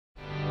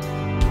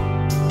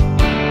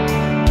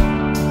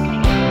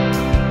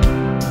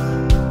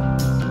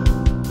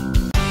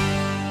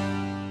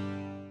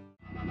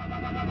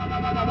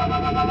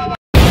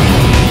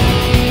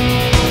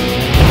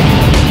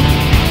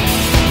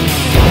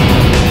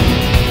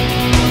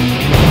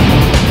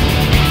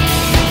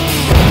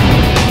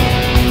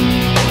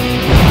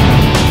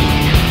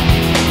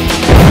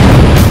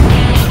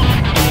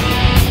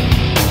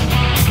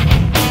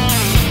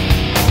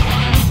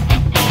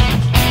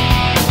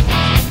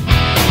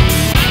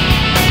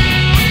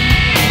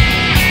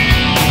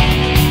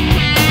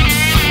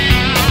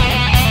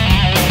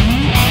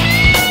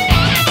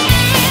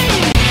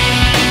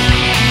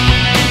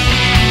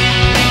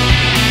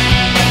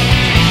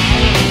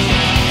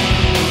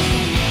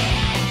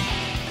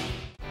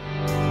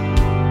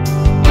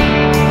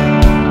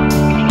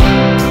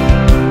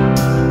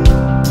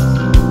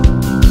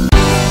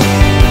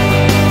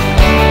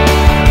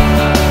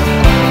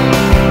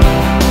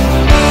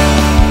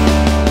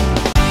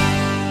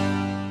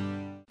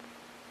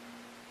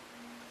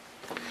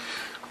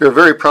We are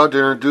very proud to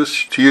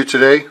introduce to you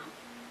today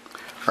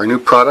our new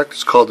product.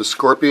 It's called the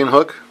Scorpion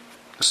Hook.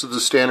 This is the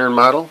standard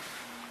model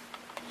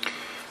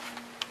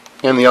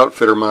and the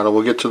outfitter model.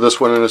 We'll get to this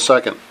one in a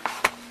second.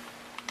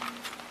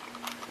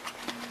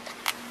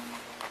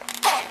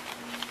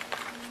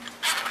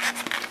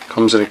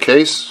 Comes in a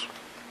case.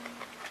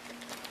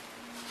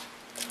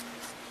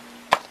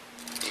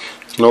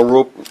 No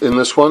rope in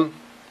this one.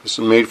 This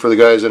is made for the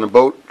guys in a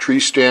boat, tree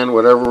stand,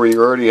 whatever, where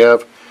you already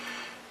have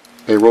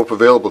a rope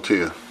available to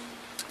you.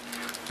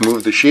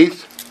 Move the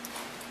sheath.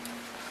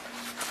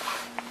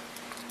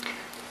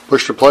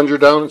 Push the plunger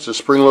down. It's a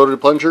spring-loaded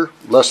plunger,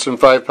 less than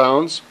 5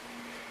 pounds.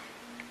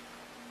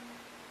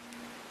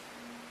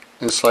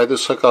 And slide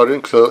this hook out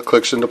until it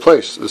clicks into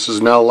place. This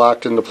is now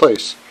locked into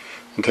place.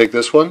 And take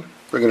this one,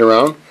 bring it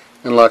around,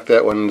 and lock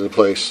that one into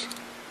place.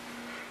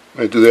 I'm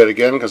going to do that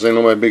again because I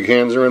know my big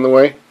hands are in the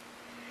way.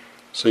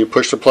 So you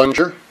push the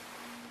plunger,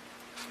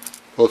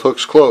 both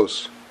hooks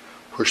close.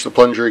 Push the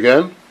plunger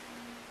again,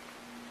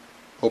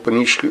 open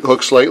each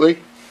hook slightly.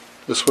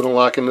 This one will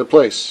lock into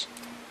place.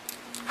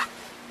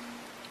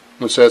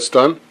 Once that's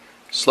done,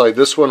 slide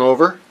this one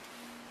over,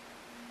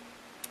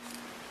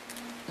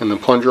 and the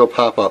plunger will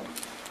pop up,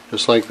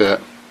 just like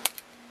that,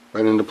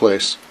 right into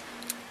place.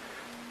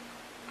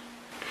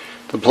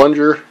 The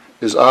plunger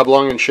is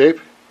oblong in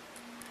shape,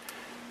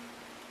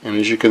 and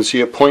as you can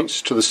see, it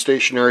points to the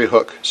stationary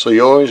hook, so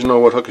you always know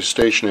what hook is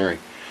stationary.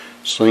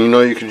 So you know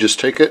you can just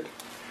take it,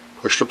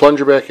 push the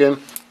plunger back in,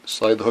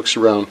 slide the hooks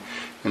around,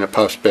 and it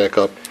pops back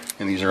up,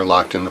 and these are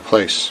locked into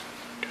place.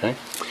 Okay.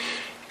 You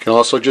can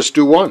also just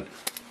do one.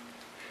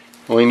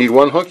 Only need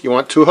one hook. You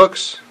want 2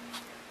 hooks,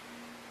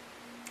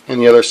 and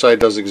the other side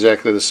does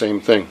exactly the same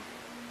thing.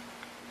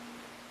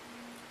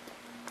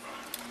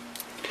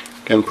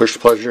 Again, push the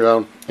plunger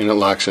down, and it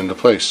locks into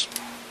place.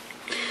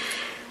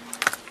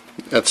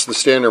 That's the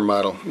standard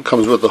model. It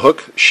comes with the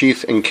hook,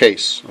 sheath, and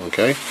case.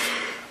 Okay,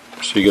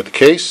 so you get the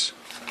case,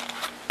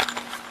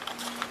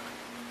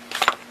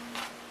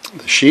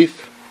 the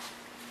sheath,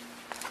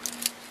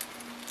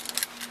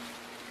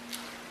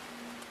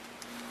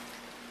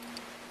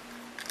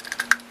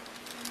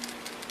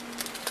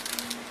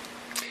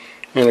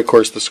 and of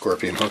course the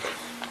Scorpion hook.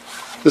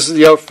 This is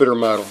the outfitter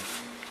model.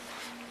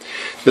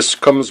 This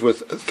comes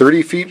with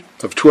 30 feet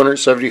of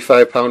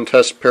 275 pound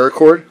test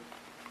paracord,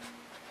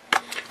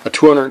 a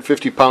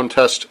 250 pound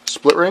test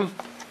split ring,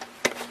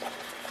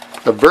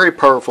 a very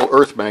powerful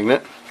earth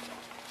magnet,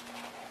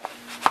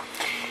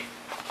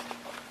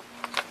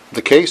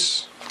 the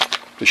case,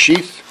 the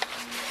sheath,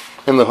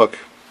 and the hook.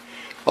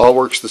 All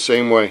works the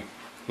same way.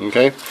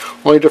 Okay?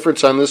 Only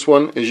difference on this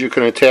one is you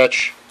can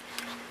attach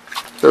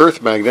the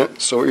earth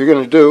magnet. So what you're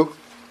going to do,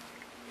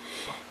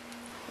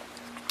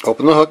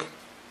 open the hook,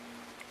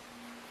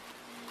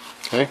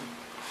 okay,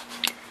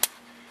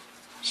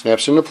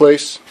 snaps into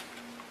place,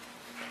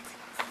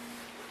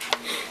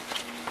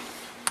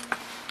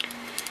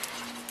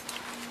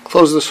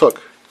 close this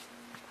hook,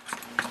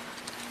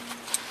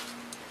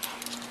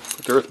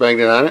 put the earth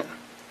magnet on it,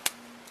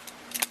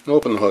 and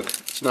open the hook.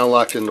 It's now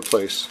locked into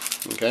place.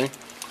 Okay,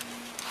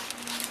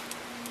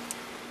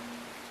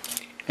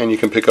 and you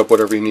can pick up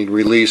whatever you need,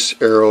 release,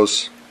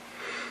 arrows,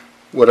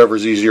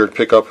 whatever's easier to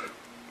pick up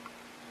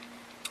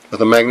with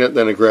a magnet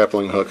than a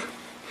grappling hook.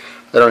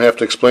 I don't have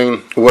to explain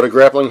what a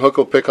grappling hook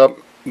will pick up.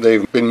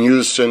 They've been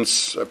used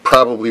since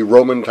probably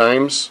Roman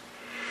times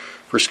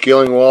for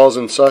scaling walls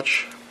and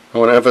such. I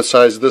want to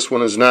emphasize this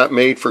one is not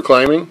made for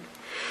climbing.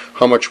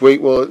 How much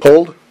weight will it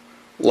hold?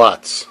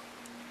 Lots.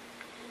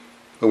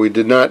 But we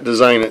did not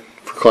design it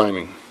for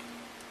climbing.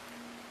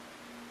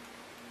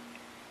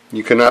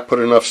 You cannot put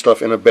enough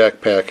stuff in a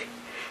backpack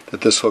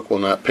that this hook will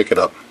not pick it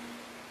up.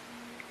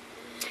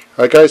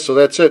 Alright guys, so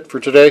that's it for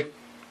today.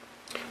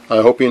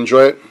 I hope you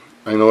enjoy it.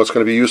 I know it's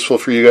going to be useful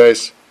for you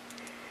guys,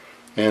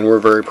 and we're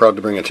very proud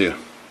to bring it to you.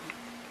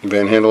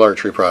 Van Handel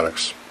Archery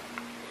Products.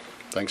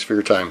 Thanks for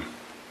your time.